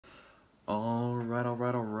Alright.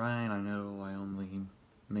 I know I only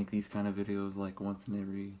make these kind of videos like once in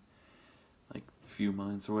every few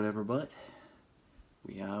months or whatever, but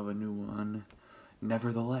we have a new one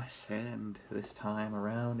nevertheless, and this time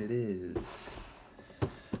around it is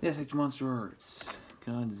it's MonsterArts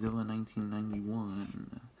Godzilla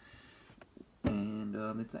 1991, and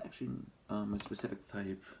it's actually a specific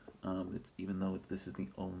type. It's even though this is the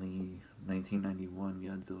only 1991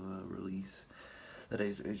 Godzilla release that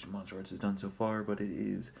MonsterArts has done so far, but it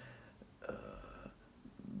is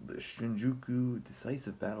the Shinjuku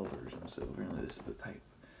Decisive Battle version. So apparently this is the type.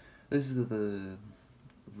 This is the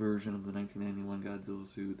version of the 1991 Godzilla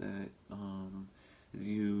suit that is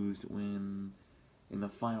used when in the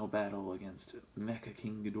final battle against Mecha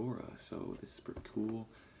King Ghidorah. So this is pretty cool.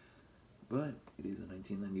 But it is a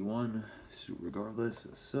 1991 suit regardless.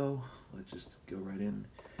 So let's just go right in,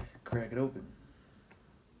 crack it open.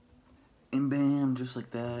 And bam, just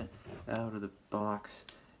like that, out of the box.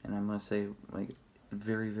 And I must say, like,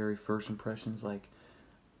 very first impressions, like,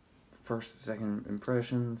 second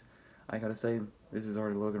impressions, I gotta say, this is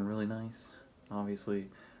already looking really nice. Obviously,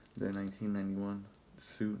 the 1991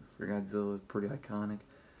 suit for Godzilla is pretty iconic.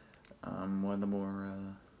 One of the more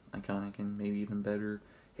iconic and maybe even better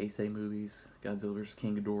Heisei movies, Godzilla vs.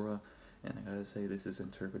 King Ghidorah. And I gotta say, this is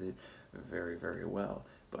interpreted very well.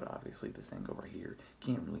 But obviously this angle right here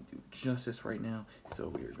can't really do justice right now, so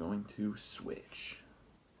we are going to switch.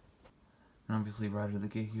 And obviously right out of the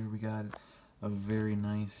gate here we got a very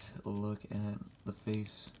nice look at the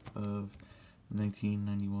face of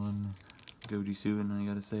 1991 Goji suit, and I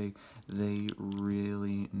gotta say, they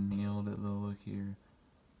really nailed the look here.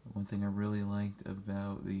 One thing I really liked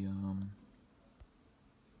about the, if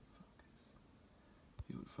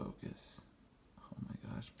you would focus. Oh my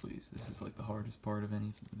gosh, please. This is like the hardest part of any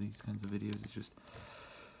of these kinds of videos. It's just,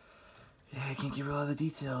 yeah, I can't give you a lot of the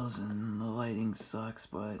details, and the lighting sucks,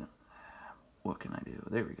 but what can I do?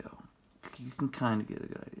 There we go. You can kind of get a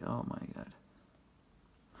good idea. Oh my god.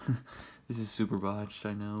 This is super botched,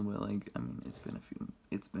 I know, but like, I mean, it's been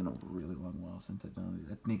a really long while since I've done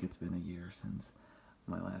it. I think it's been a year since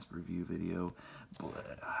my last review video,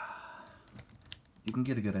 but you can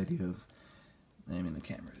get a good idea of, I mean, the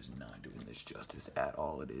camera is not doing this justice at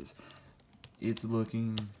all. This looks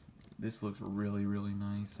really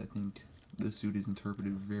nice. I think the suit is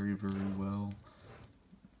interpreted very well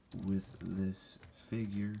with this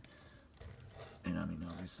figure. And I mean,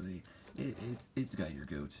 obviously, it's got your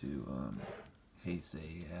go-to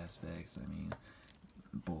Heisei aspects. I mean,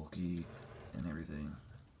 bulky and everything.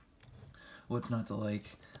 What's not to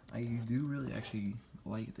like? I do really actually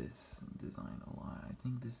like this design a lot. I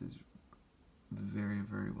think this is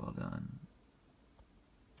very well done.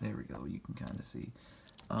 There we go. You can kind of see.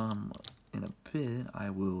 In a bit, I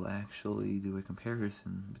will actually do a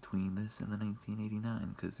comparison between this and the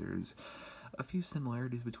 1989, because there's a few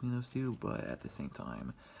similarities between those two, but at the same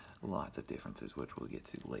time, lots of differences, which we'll get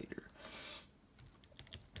to later.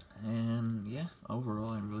 And yeah,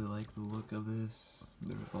 overall, I really like the look of this.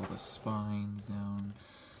 There's all the spines down.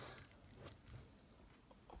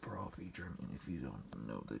 Overall feature, I mean, if you don't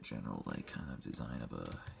know the general, like, kind of design of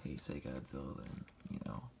a Heisei Godzilla, then, you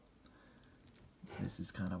know, this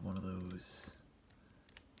is kind of one of those.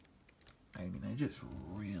 I mean, I just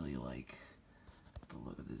really like the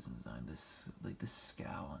look of this design. This, like, the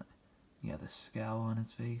scowl on, yeah, the scowl on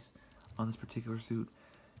his face on this particular suit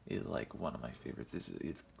is like one of my favorites.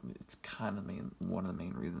 It's kind of one of the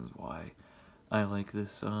main reasons why I like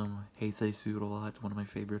this Heisei suit a lot. It's one of my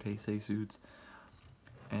favorite Heisei suits.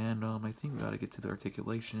 And I think we gotta get to the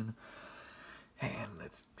articulation, and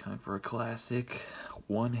it's time for a classic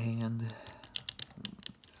one hand.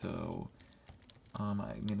 So I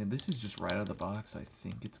mean, this is just right out of the box. I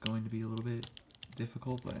think it's going to be a little bit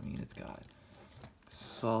difficult, but I mean, it's got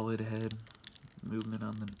solid head movement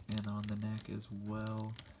on the neck as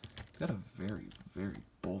well. It's got a very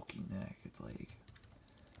bulky neck. It's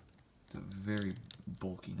a very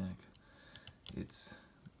bulky neck.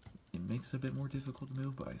 It makes it a bit more difficult to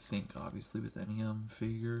move, but I think obviously with any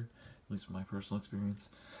figure, at least my personal experience,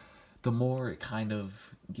 the more it kind of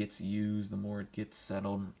gets used, the more it gets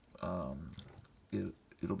settled,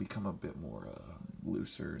 it'll become a bit more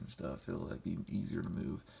looser and stuff. It'll be easier to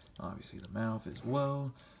move. Obviously the mouth as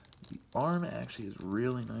well. The arm actually is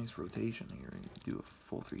really nice rotation here. You do a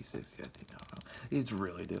full 360, I think. I don't know. It's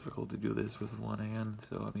really difficult to do this with one hand,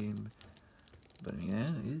 so I mean, but I mean,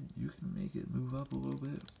 yeah, you can make it move up a little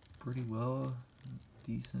bit pretty well.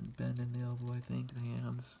 Decent bend in the elbow, I think. The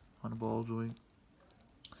hands on a ball joint.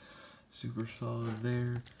 Super solid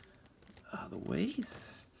there. The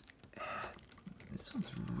waist. This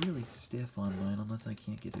one's really stiff on mine, unless I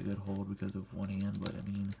can't get a good hold because of one hand, but I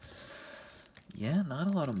mean, yeah, not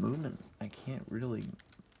a lot of movement. I can't really,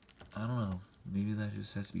 I don't know, maybe that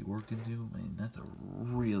just has to be worked into. I mean, that's a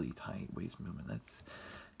really tight waist movement. That's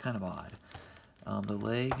kind of odd. The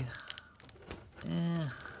leg,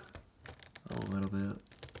 a little bit.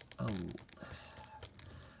 Oh,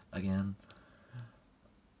 again,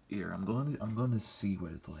 here, I'm going to see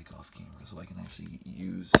what it's like off camera so I can actually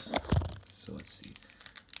use. So let's see.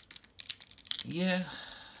 Yeah,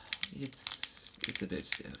 it's a bit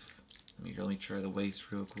stiff. Let me try the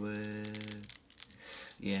waist real quick.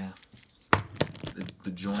 Yeah,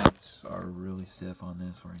 the joints are really stiff on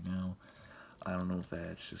this right now. I don't know if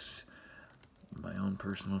that's just my own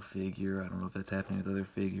personal figure. I don't know if that's happening with other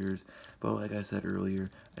figures. But like I said earlier,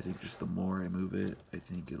 I think just the more I move it, I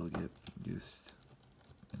think it'll get used.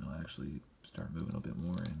 And it'll actually start moving a bit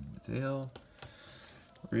more. And the tail,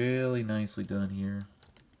 really nicely done here.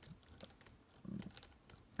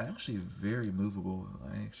 Actually very movable.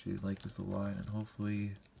 I actually like this a lot, and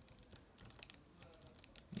hopefully,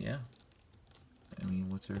 yeah. I mean,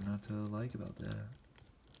 what's there not to like about that?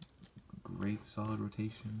 Great solid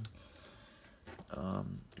rotation.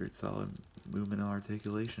 Great solid movement and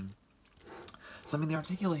articulation. So I mean, the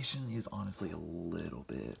articulation is honestly a little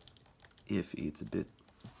bit iffy. It's a bit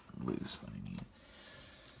loose, but I mean,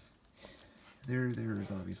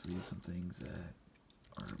 there's obviously some things that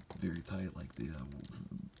are very tight, like the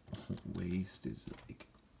waist is like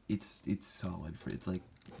it's solid for, it's like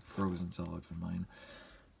frozen solid for mine.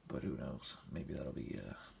 But who knows? Maybe that'll be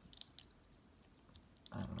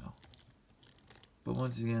I don't know. But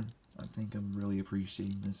once again, I think I'm really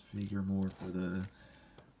appreciating this figure more for the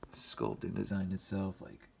sculpt and design itself.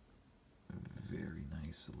 Like, very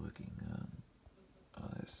nice looking. Oh,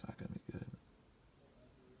 that's not gonna be good.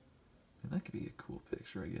 I mean, that could be a cool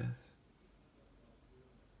picture, I guess.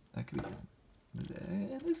 That could be good.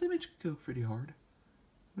 And this image could go pretty hard.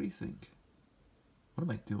 What do you think? What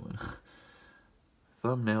am I doing?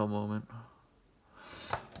 Thumbnail moment.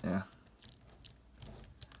 Yeah.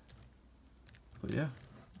 But yeah,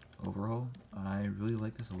 overall, I really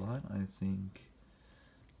like this a lot. I think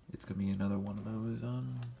it's going to be another one of those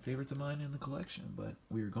favorites of mine in the collection. But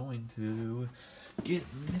we're going to get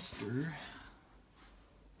Mr.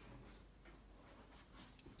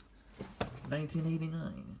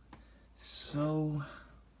 1989. So,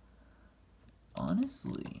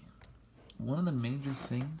 honestly, one of the major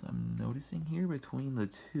things I'm noticing here between the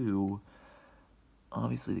two,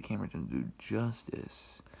 obviously the camera didn't do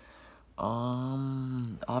justice.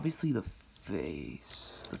 Obviously the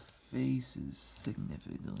face is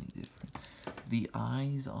significantly different. The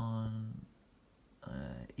eyes on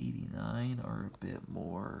 89 are a bit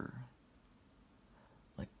more,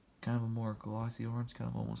 like, kind of a more glossy orange, kind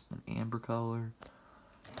of almost an amber color.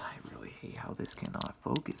 I really hate how this cannot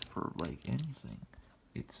focus for, like, anything.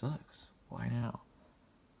 It sucks. Why now?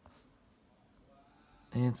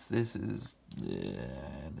 This does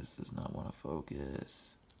not want to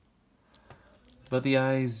focus. But the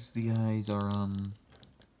eyes are on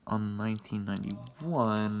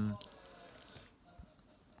 1991.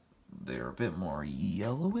 They're a bit more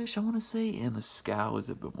yellowish, I want to say, and the scowl is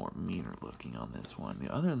a bit more meaner looking on this one.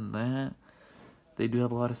 Other than that, they do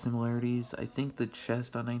have a lot of similarities. I think the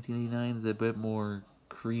chest on 1989 is a bit more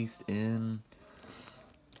creased in,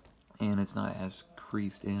 and it's not as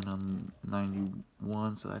creased in on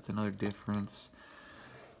 91, so that's another difference.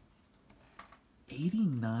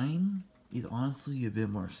 89 is honestly a bit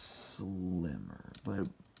more slimmer, but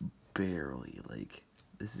barely. Like,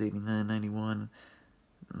 this is 89, 91.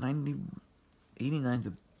 89's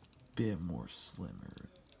a bit more slimmer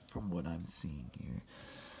from what I'm seeing here.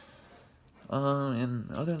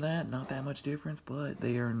 And other than that, not that much difference, but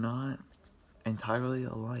they are not entirely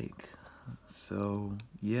alike. So,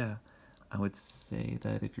 yeah, I would say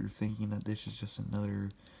that if you're thinking that this is just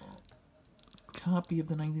another copy of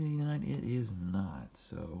the 1989, it is not.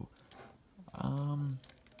 So,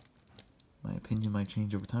 my opinion might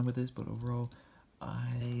change over time with this, but overall,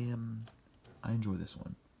 I enjoy this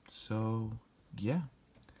one. So, yeah,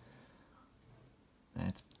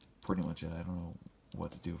 that's pretty much it. I don't know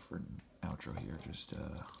what to do for an outro here. Just,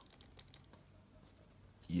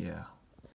 yeah.